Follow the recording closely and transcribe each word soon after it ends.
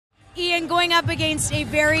Ian, going up against a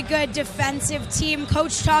very good defensive team,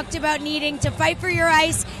 Coach talked about needing to fight for your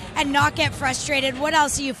ice and not get frustrated. What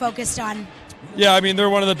else are you focused on? Yeah, I mean, they're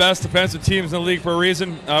one of the best defensive teams in the league for a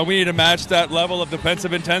reason. We need to match that level of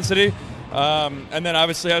defensive intensity, and then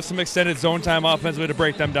obviously have some extended zone time offensively to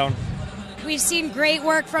break them down. We've seen great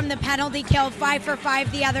work from the penalty kill, 5 for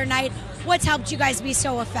 5 the other night. What's helped you guys be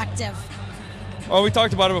so effective? Well, we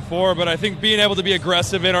talked about it before, but I think being able to be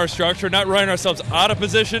aggressive in our structure, not running ourselves out of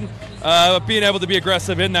position, but being able to be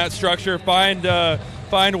aggressive in that structure,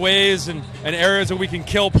 find ways and areas where we can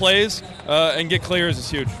kill plays and get clears is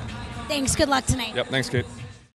huge. Thanks. Good luck tonight. Yep. Thanks, Kate.